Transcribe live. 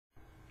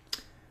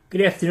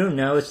Good afternoon.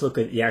 Now let's look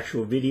at the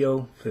actual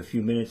video for a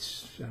few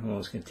minutes. I don't know what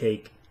it's going to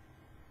take.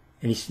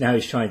 And now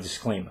he's trying a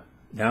disclaimer.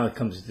 Now it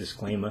comes a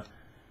disclaimer.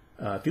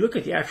 If you look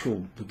at the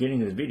actual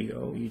beginning of the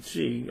video, you'd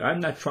see I'm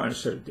not trying to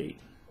set a date.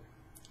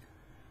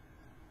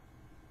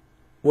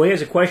 Well,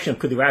 here's a question: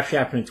 could the rapture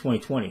happen in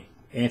 2020?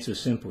 Answer is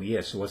simple: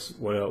 yes. So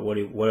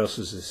what else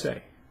does it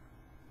say?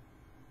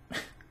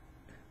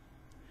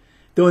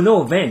 There are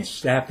no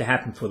events that have to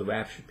happen for the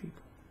rapture,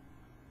 people.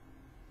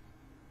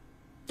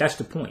 That's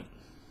the point.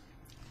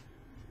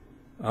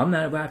 I'm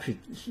not a rapture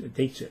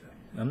date setter.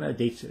 I'm not a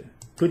date setter.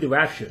 Could the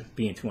rapture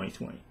be in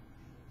 2020?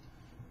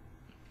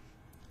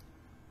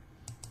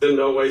 In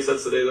no way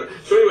sets the day there.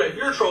 So anyway, if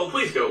you're a troll,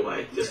 please go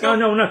away. Just go.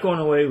 No, we're not going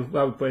away,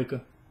 Robert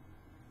Breaker.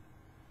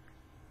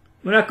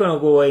 We're not going to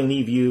go away and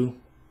leave you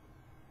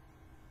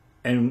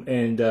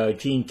and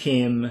Gene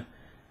Kim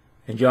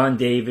and John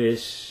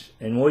Davis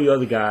and all the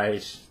other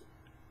guys,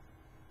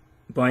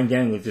 Brian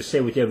Daniel, to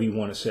say whatever you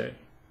want to say.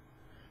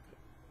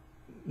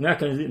 We're not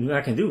going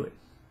to do it.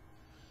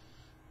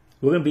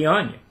 We're going to be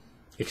on you,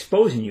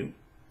 exposing you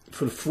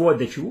for the fraud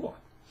that you are.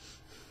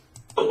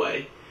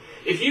 Away.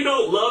 If you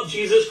don't love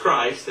Jesus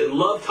Christ and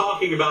love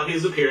talking about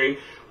his appearing,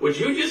 would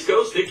you just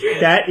go stick your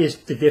head? That is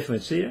the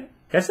difference. See that?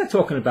 That's not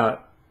talking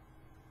about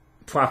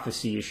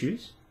prophecy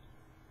issues.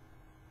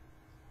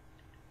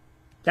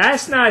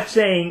 That's not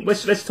saying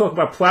let's talk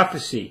about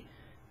prophecy.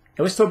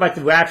 And let's talk about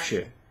the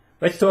rapture.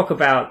 Let's talk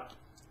about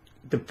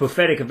the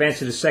prophetic events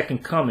of the second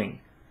coming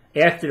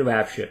after the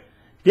rapture.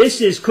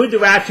 This is, could the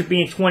rapture be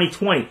in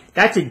 2020?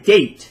 That's a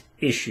date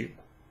issue.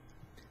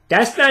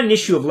 That's not an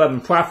issue of love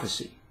and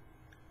prophecy.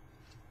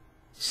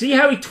 See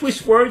how he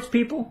twists words,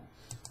 people?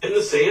 In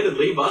the sand and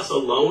leave us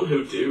alone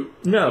who do.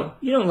 No,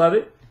 you don't love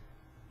it.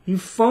 You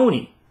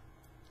phony.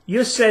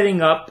 You're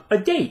setting up a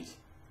date.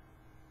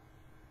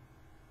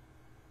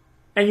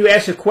 And you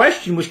ask a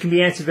question which can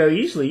be answered very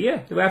easily.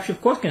 Yeah, the rapture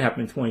of course can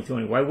happen in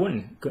 2020. Why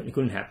wouldn't it? It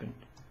couldn't happen.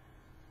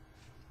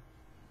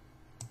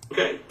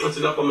 Okay, that's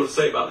enough I'm going to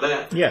say about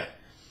that. Yeah,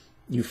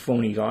 you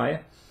phony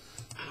liar.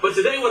 But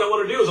today what I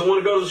want to do is I want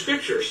to go to the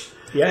scriptures.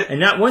 Yeah, and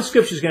not one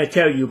scripture is going to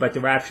tell you about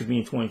the rapture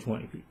being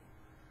 2020, people.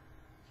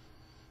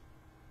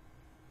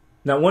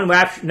 Not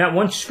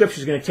one scripture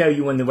is going to tell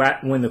you when the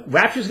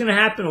rapture is going to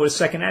happen or the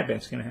second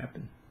advent is going to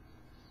happen.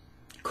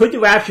 Could the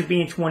rapture be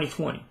in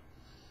 2020?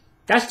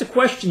 That's the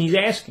question he's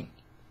asking.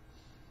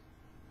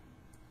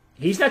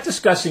 He's not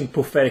discussing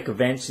prophetic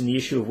events and the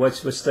issue of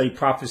let's study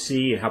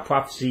prophecy and how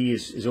prophecy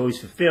is always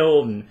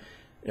fulfilled, and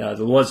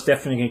the Lord's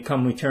definitely going to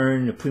come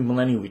return, the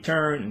premillennial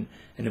return,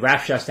 and the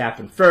rapture has to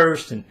happen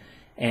first,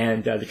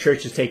 and the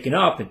church is taken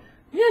up. And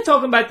he's not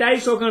talking about that.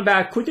 He's talking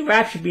about could the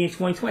rapture be in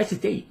 2020? That's a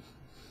date.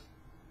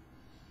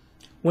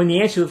 When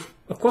the answer,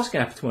 of course, can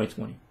happen in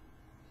 2020.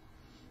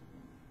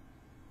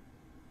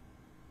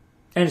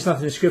 And it's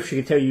nothing in the scripture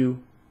can tell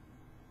you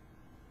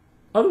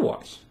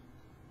otherwise.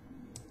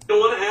 I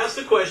want to ask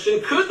the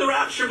question, could the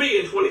rapture be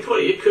in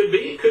 2020? It could be,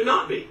 it could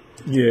not be.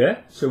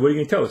 Yeah, so what are you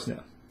going to tell us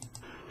now?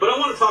 But I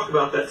want to talk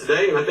about that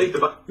today, and I think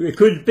it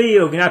could be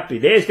or not be.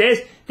 There's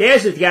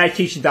the guy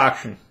teaching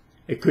doctrine.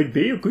 It could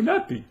be or could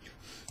not be.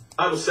 The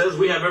Bible says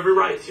we have every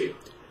right to.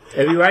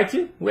 Every right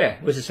to? Where?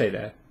 Where does it say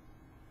that?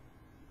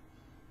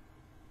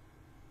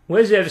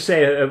 Where does it ever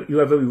say you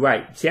have every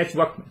right? See, that's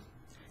Ruckman.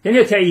 Then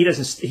he'll tell you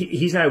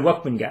he's not a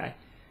Ruckman guy.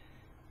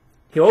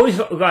 He always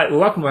got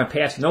Ruckman my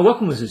pastor. No,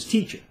 Ruckman was his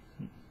teacher.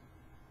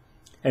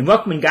 And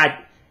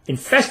Ruckman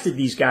infested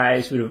these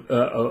guys with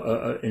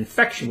an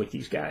infection with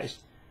these guys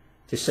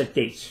to set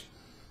dates.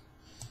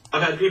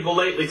 I've had people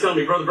lately tell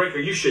me, Brother Breaker,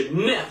 you should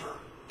never,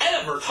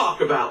 ever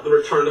talk about the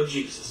return of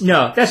Jesus.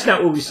 No, that's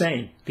not what we're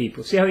saying,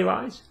 people. See how he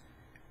lies?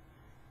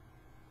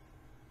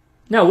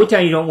 No, we're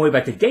telling you don't worry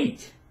about the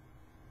date.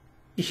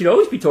 You should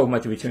always be talking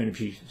about the return of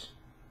Jesus.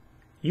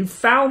 You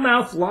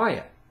foul-mouthed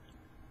liar.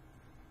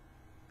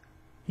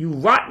 You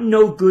rotten,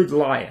 no-good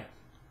liar.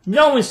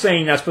 No one's saying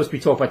you're not supposed to be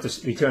talking about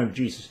the return of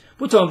Jesus.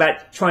 We're talking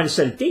about trying to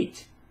set a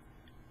date.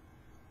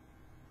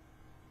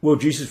 Will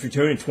Jesus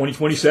return in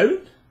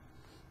 2027?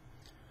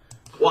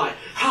 Why?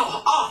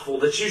 How awful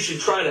that you should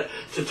try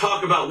to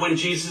talk about when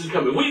Jesus is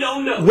coming. We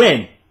don't know.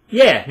 When?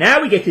 Yeah,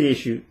 now we get to the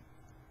issue.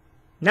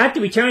 Not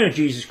the return of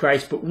Jesus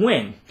Christ, but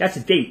when. That's a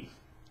date.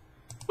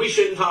 We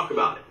shouldn't talk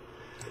about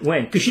it.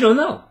 When? Because you don't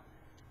know.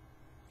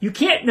 You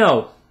can't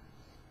know.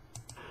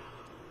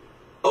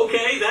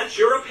 Okay, that's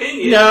your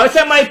opinion. No, it's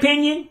not my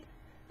opinion.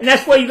 And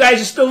that's why you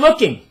guys are still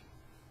looking.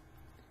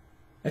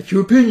 That's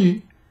your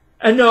opinion.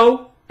 I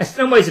know. That's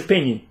nobody's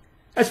opinion.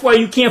 That's why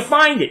you can't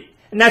find it.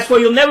 And that's why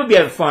you'll never be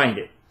able to find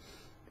it.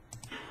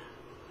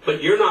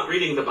 But you're not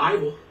reading the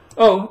Bible.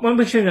 Oh, well,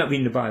 make sure you're not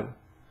reading the Bible.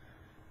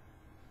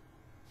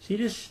 See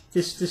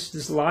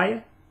this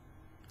liar?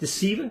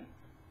 Deceiver?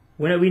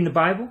 We're not reading the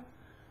Bible?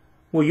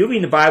 Well, you're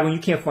reading the Bible and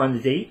you can't find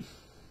the date.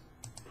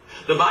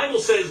 The Bible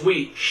says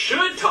we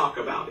should talk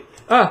about it.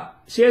 Ah,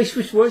 see how he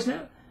switched words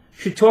now?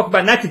 Should talk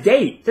about, not the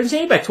date. It doesn't say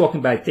anybody talking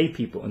about date,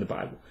 people, in the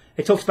Bible.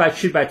 It talks about,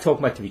 should be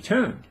talking about the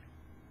return.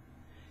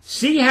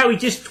 See how he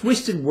just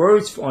twisted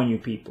words on you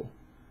people.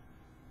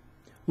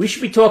 We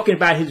should be talking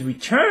about his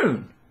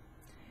return,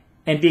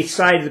 and be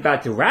excited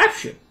about the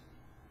rapture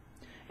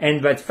and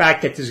about the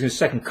fact that there's a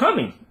second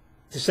coming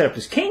to set up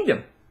his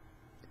kingdom.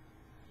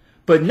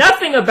 But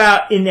nothing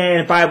about in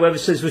the Bible ever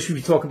says we should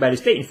be talking about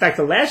his date. In fact,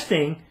 the last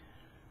thing,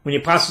 when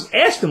the apostles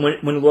asked him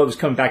when the Lord was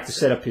coming back to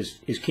set up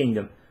his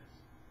kingdom,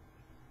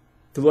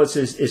 the Lord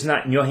says, it's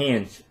not in your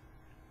hands.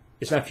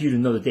 It's not for you to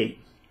know the date.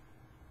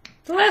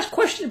 The last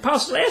question the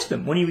apostles asked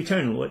him, when he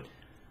returned, Lord.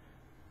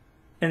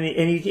 And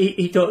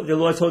the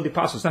Lord told the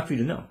apostles, it's not for you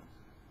to know.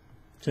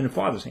 It's in the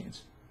Father's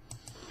hands.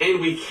 And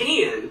we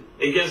can,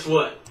 and guess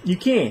what? You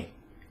can.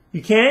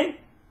 You can?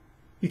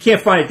 You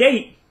can't find a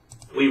date.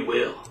 We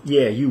will.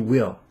 Yeah, you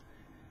will.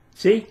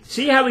 See?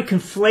 See how we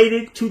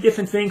conflated two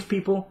different things,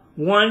 people?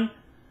 One,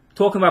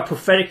 talking about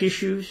prophetic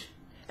issues,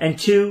 and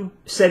two,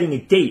 setting a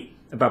date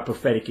about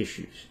prophetic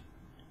issues.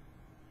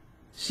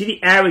 See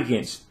the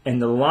arrogance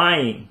and the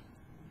lying,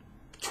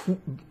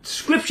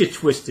 scripture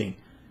twisting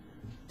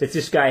that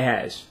this guy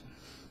has.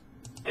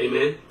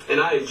 Amen. And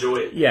I enjoy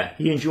it. Yeah,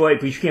 you enjoy it,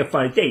 but you can't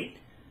find a date.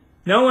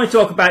 Now I want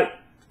to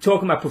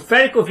talking about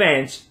prophetic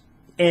events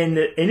and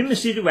the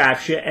intimacy of the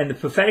rapture and the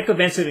prophetic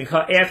events that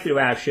come after the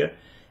rapture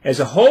as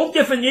a whole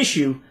different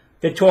issue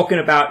than talking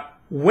about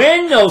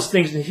when those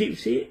things,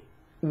 see it?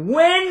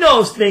 When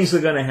those things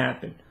are going to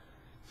happen.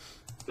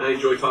 I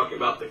enjoy talking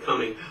about the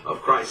coming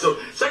of Christ. So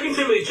 2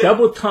 Timothy chapter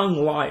Double-tongued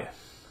liar.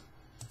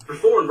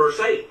 4 and verse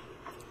 8.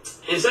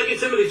 In 2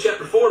 Timothy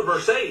chapter 4 and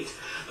verse 8,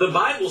 the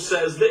Bible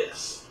says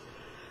this.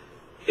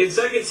 In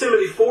 2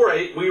 Timothy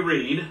 4:8 we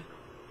read,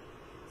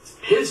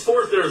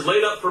 henceforth there is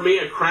laid up for me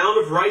a crown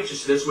of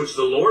righteousness, which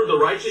the Lord the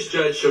righteous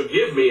judge shall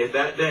give me at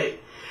that day.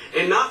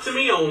 And not to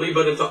me only,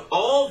 but unto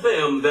all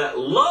them that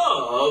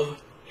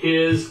love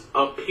his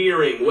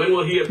appearing. When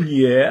will he appear?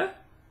 Yeah.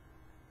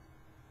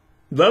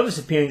 Love his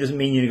appearing doesn't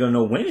mean you're going to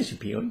know when he's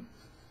appearing.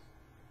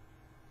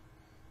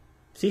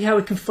 See how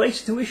it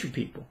conflates the two issue,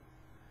 people.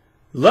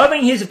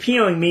 Loving his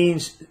appearing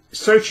means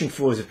searching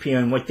for his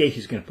appearing, what date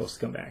he's going to supposed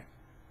to come back.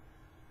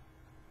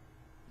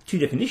 Two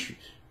different issues.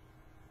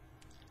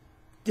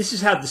 This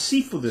is how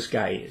deceitful this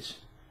guy is.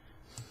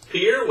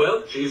 Appear?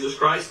 Well, Jesus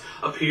Christ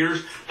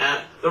appears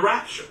at the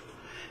rapture.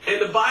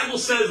 And the Bible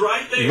says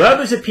right there. Love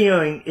his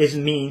appearing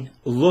doesn't mean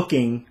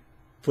looking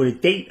for the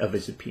date of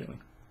his appearing.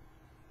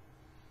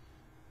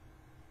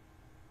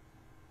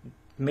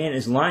 The man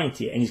is lying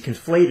to you, and he's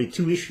conflated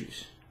two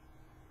issues.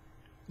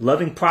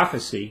 Loving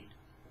prophecy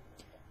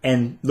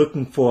and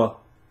looking for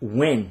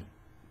when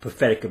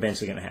prophetic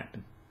events are going to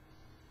happen.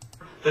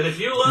 That if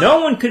you love,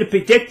 no one could have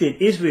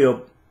predicted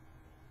Israel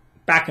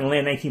back in the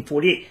land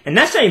 1948. And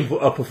that's not even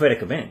a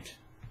prophetic event.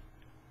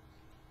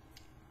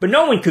 But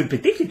no one could have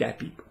predicted that,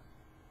 people.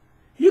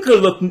 You could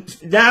have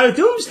looked down at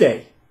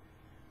Doomsday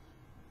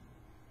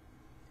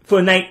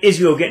for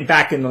Israel getting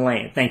back in the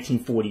land,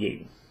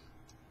 1948.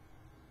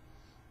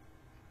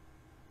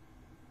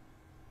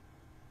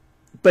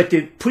 But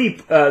the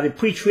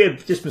pre-trib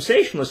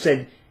dispensationalists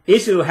said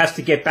Israel has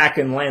to get back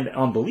in the land of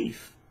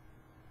unbelief.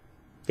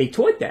 They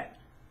taught that.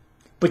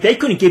 But they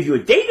couldn't give you a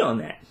date on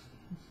that.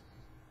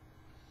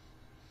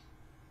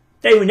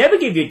 They would never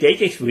give you a date.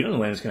 They said, we don't know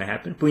when it's going to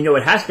happen. But we know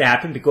it has to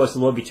happen because the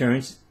Lord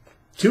returns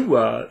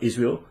to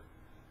Israel.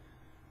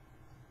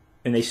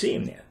 And they see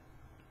him there.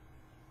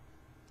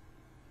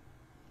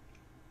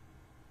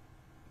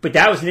 But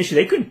that was an issue.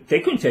 They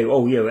couldn't tell you,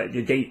 oh yeah,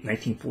 the date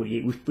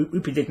 1948. We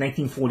predict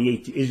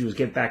 1948 to Israel's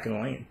get back in the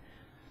land.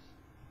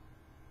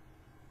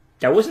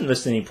 That wasn't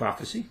listed in any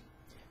prophecy.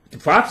 The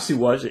prophecy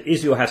was that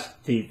Israel has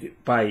to,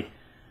 by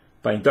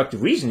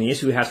inductive reasoning,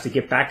 Israel has to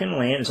get back in the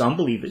land as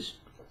unbelievers.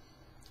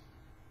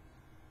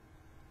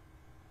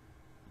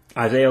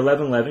 Isaiah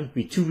 11:11,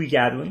 be two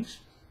regatherings.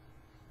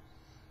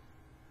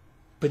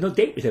 But no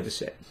date was ever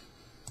set.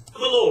 the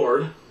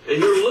Lord, and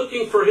you're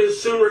looking for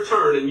his soon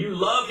return, and you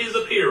love his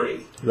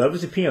appearing. Love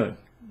his appearing.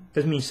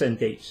 Doesn't mean 7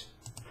 dates.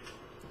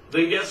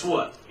 Then guess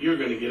what? You're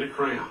going to get a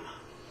crown.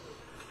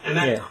 And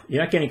that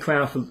you're not getting a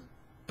crown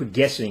for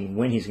guessing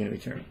when he's going to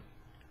return.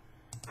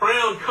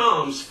 crown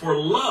comes for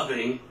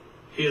loving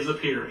his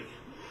appearing.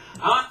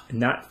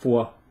 Not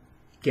for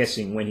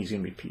guessing when he's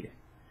going to appear.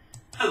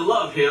 I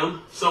love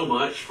him so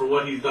much for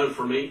what he's done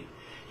for me.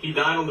 He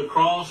died on the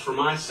cross for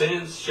my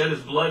sins, shed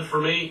his blood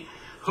for me.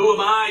 Who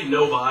am I?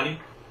 Nobody.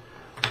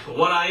 But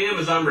what I am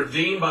is I'm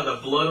redeemed by the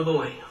blood of the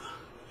Lamb.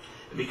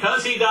 And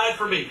because he died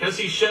for me, because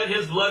he shed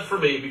his blood for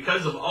me,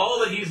 because of all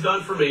that he's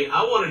done for me,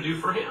 I want to do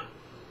for him.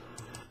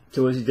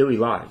 So what does he do? He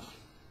lies.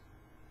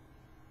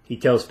 He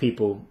tells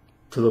people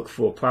to look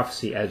for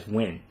prophecy as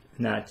when,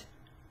 not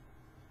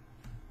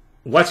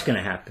what's going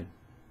to happen,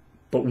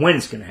 but when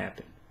it's going to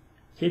happen.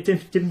 See the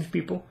difference,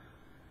 people?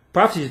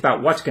 Prophecy is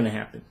about what's going to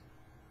happen.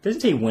 It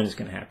doesn't tell you when it's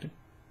going to happen.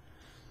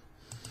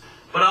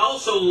 But I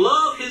also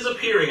love his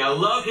appearing. I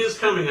love his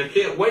coming. I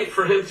can't wait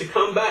for him to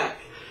come back.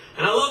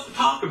 And I love to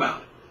talk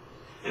about it.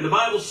 And the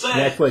Bible says... And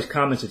that's why his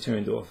comments are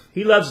turned off.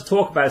 He loves to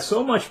talk about it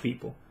so much,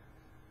 people,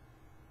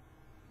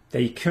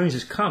 that he turns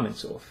his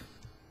comments off.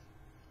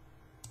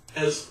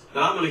 As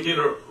that I'm going to get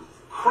a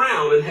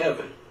crown in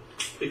heaven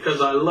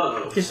because I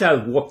love... This is how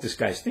warped this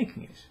guy's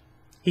thinking is.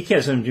 He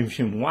cares on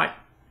what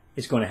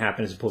it's going to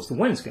happen as opposed to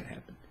when it's going to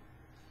happen.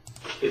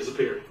 Is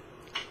appearing.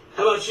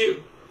 How about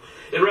you?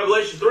 In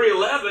Revelation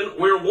 3:11,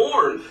 we're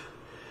warned.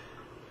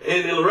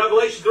 And in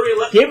Revelation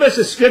 3:11, give us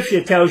a scripture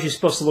that tells you you're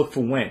supposed to look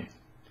for when. You're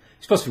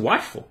supposed to be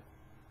watchful.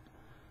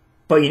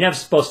 But you're never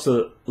supposed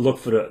to look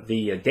for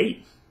the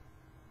date.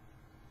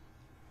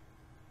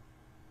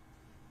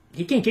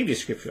 He can't give you a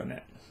scripture on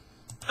that.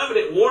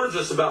 it warns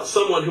us about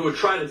someone who would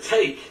try to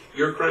take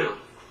your crown.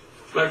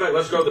 Matter of fact,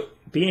 let's go to...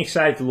 Being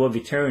excited the Lord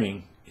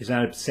returning is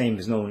not the same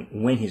as knowing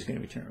when he's going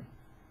to return.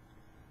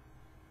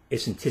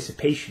 It's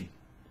anticipation.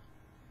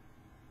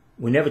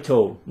 We're never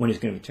told when he's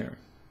going to return.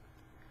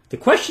 The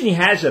question he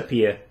has up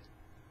here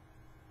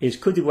is,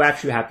 could the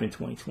rapture happen in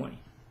 2020,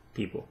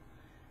 people?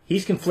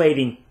 He's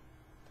conflating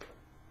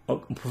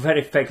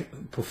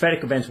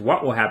prophetic events,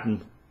 what will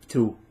happen,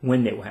 to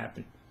when they will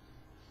happen.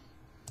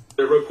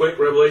 Real quick,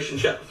 Revelation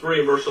chapter 3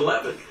 and verse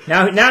 11.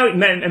 Now,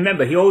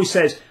 remember, he always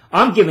says,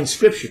 I'm giving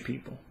scripture,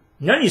 people.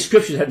 None of these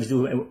scriptures have to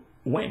do with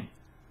when.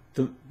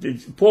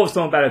 Paul was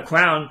talking about a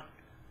crown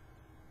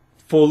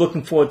for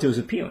looking forward to his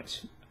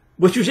appearance,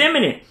 which was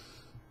imminent.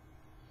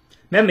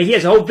 Remember, he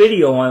has a whole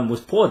video on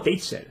was Paul a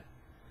date setter,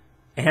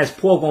 and has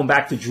Paul going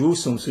back to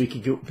Jerusalem so he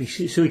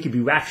could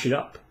be raptured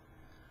up.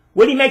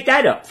 Where did he make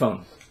that up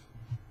from?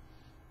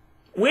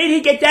 Where did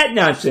he get that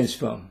nonsense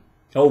from?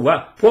 Oh,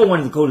 well, Paul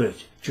wanted to go to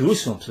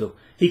Jerusalem so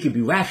he could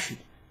be raptured.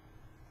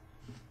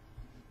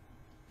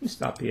 Let me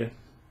stop here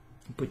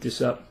and put this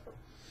up.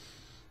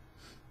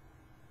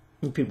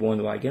 And people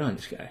wonder why I get on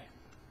this guy.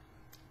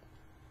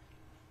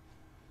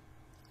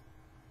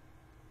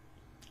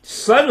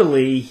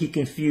 Subtly, he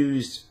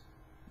confused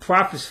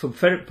prophecy,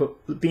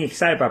 being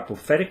excited about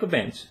prophetic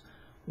events,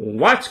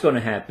 what's going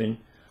to happen,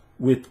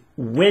 with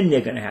when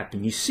they're going to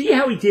happen. You see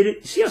how he did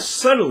it? See how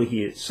subtle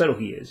he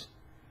is.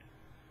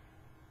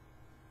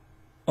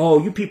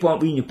 Oh, you people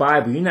aren't reading your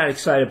Bible. You're not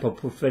excited about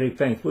prophetic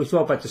things. We're talking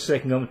about the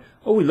second coming.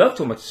 Oh, we love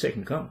talking about the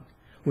second coming.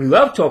 We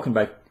love talking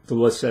about the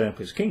Lord setting up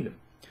his kingdom.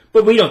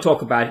 But we don't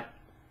talk about it.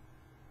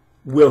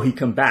 Will he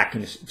come back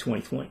in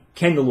 2020?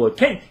 Can the Lord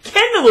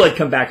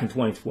come back in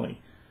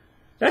 2020?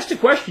 That's the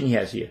question he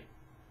has here.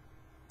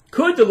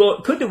 Could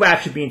the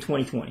rapture be in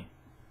 2020?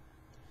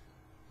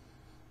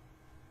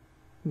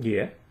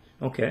 Yeah.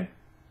 Okay.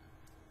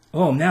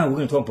 Oh, now we're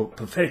going to talk about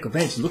prophetic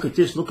events. Look at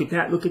this, look at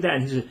that, look at that.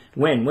 And he says,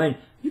 when?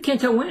 You can't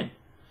tell when.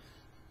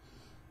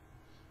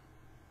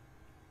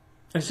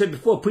 I said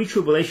before,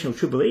 pre-tribulational,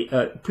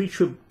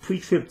 pre-trib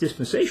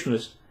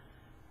dispensationalists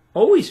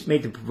always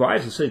made the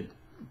proviso, said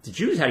the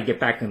Jews had to get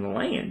back in the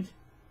land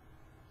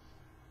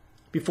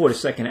before the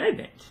second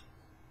advent.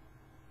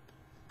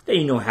 They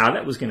didn't know how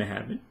that was going to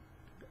happen.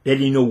 They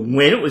didn't know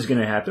when it was going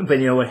to happen, but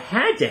they know it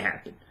had to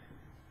happen.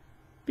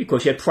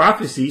 Because you had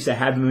prophecies that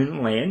have them in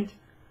the land.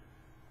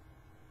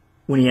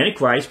 When the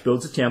Antichrist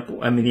builds a temple,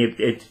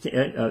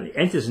 it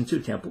enters into a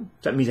temple,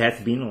 so that means it has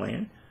to be in the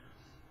land.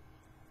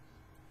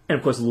 And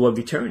of course, the Lord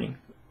returning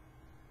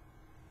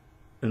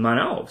in Mount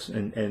Olives,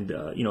 and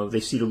they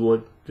see the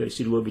Lord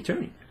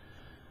returning.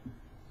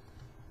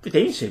 But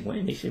they didn't say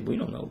when. They said we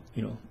don't know.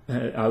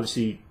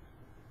 Obviously,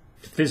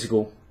 the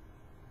physical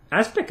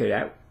aspect of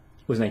that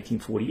was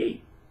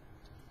 1948.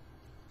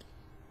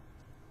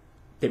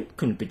 They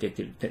couldn't predict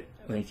it in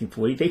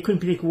 1940. They couldn't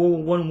predict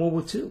World War I and World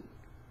War II.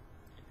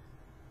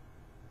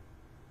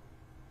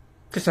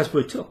 Because that's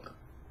what it took.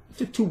 It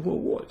took 2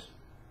 world wars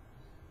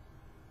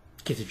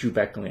to get the Jew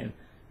back in the land.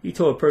 You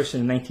told a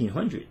person in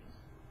 1900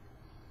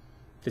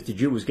 that the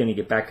Jew was going to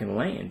get back in the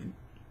land.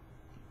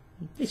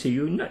 They say,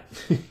 you're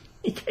nuts.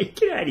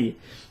 Get out of here.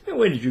 No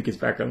way the Jew gets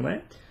back on the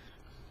land.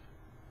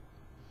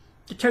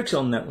 The Turks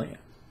owned that land.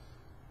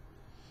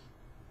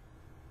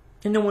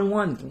 And no one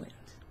wanted the land.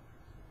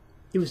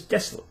 It was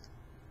desolate.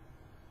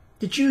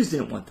 The Jews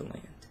didn't want the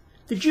land.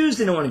 The Jews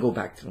didn't want to go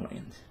back to the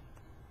land.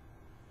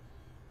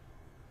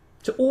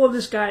 So all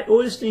this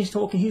thing he's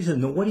talking, he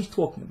doesn't know what he's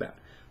talking about.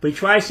 But he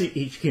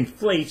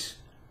conflates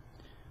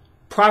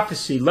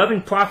prophecy,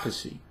 loving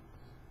prophecy,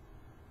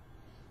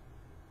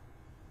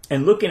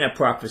 and looking at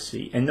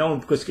prophecy, and knowing,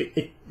 because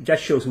that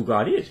shows who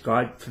God is.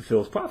 God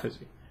fulfills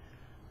prophecy.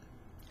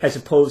 As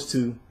opposed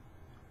to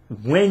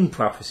when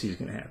prophecy is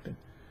going to happen.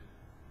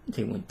 I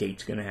tell you when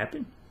date's going to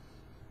happen.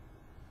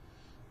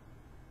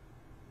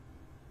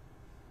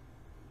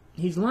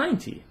 He's lying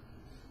to you.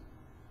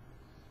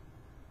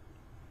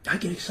 I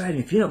get excited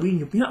if you're not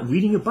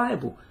reading your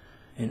Bible.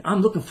 And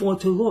I'm looking forward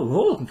to the Lord. We're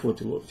all looking forward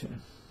to the Lord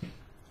return.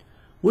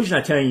 We're just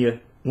not telling you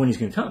when he's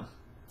going to come.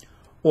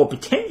 Or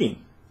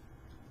pretending.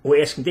 Or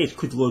asking dates.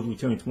 Could the Lord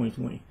return in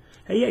 2020?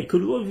 Hey, yeah,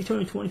 could the Lord return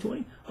in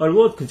 2020? Or the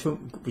Lord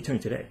could return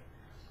today?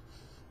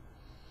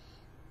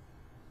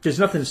 There's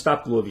nothing to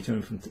stop the Lord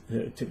returning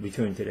to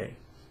return today.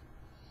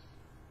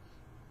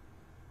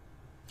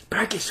 But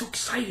I get so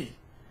excited.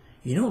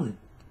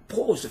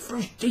 Paul was the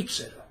first date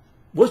setter.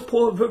 Was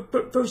Paul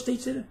the first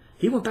date setter?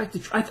 He went back to...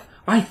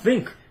 I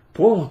think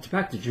Paul went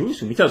back to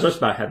Jerusalem. He tells us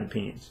about having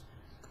opinions.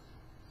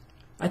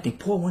 I think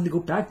Paul wanted to go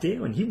back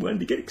there and he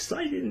wanted to get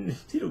excited and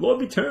see the Lord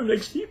return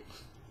next year.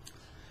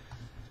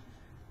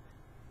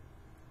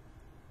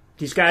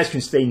 These guys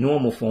can stay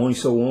normal for only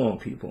so long,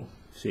 people.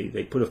 See,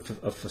 they put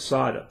a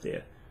facade up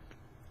there,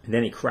 and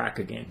then they crack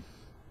again.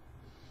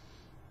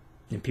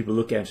 And people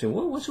look at him and say,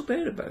 well, what's so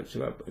bad about it?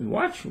 So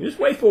watch, just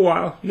wait for a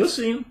while. You'll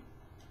see him.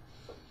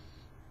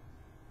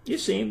 You'll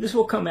see him. This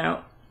will come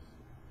out.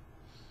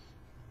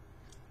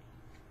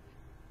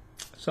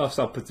 So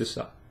I'll put this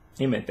up.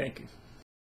 Amen. Thank you.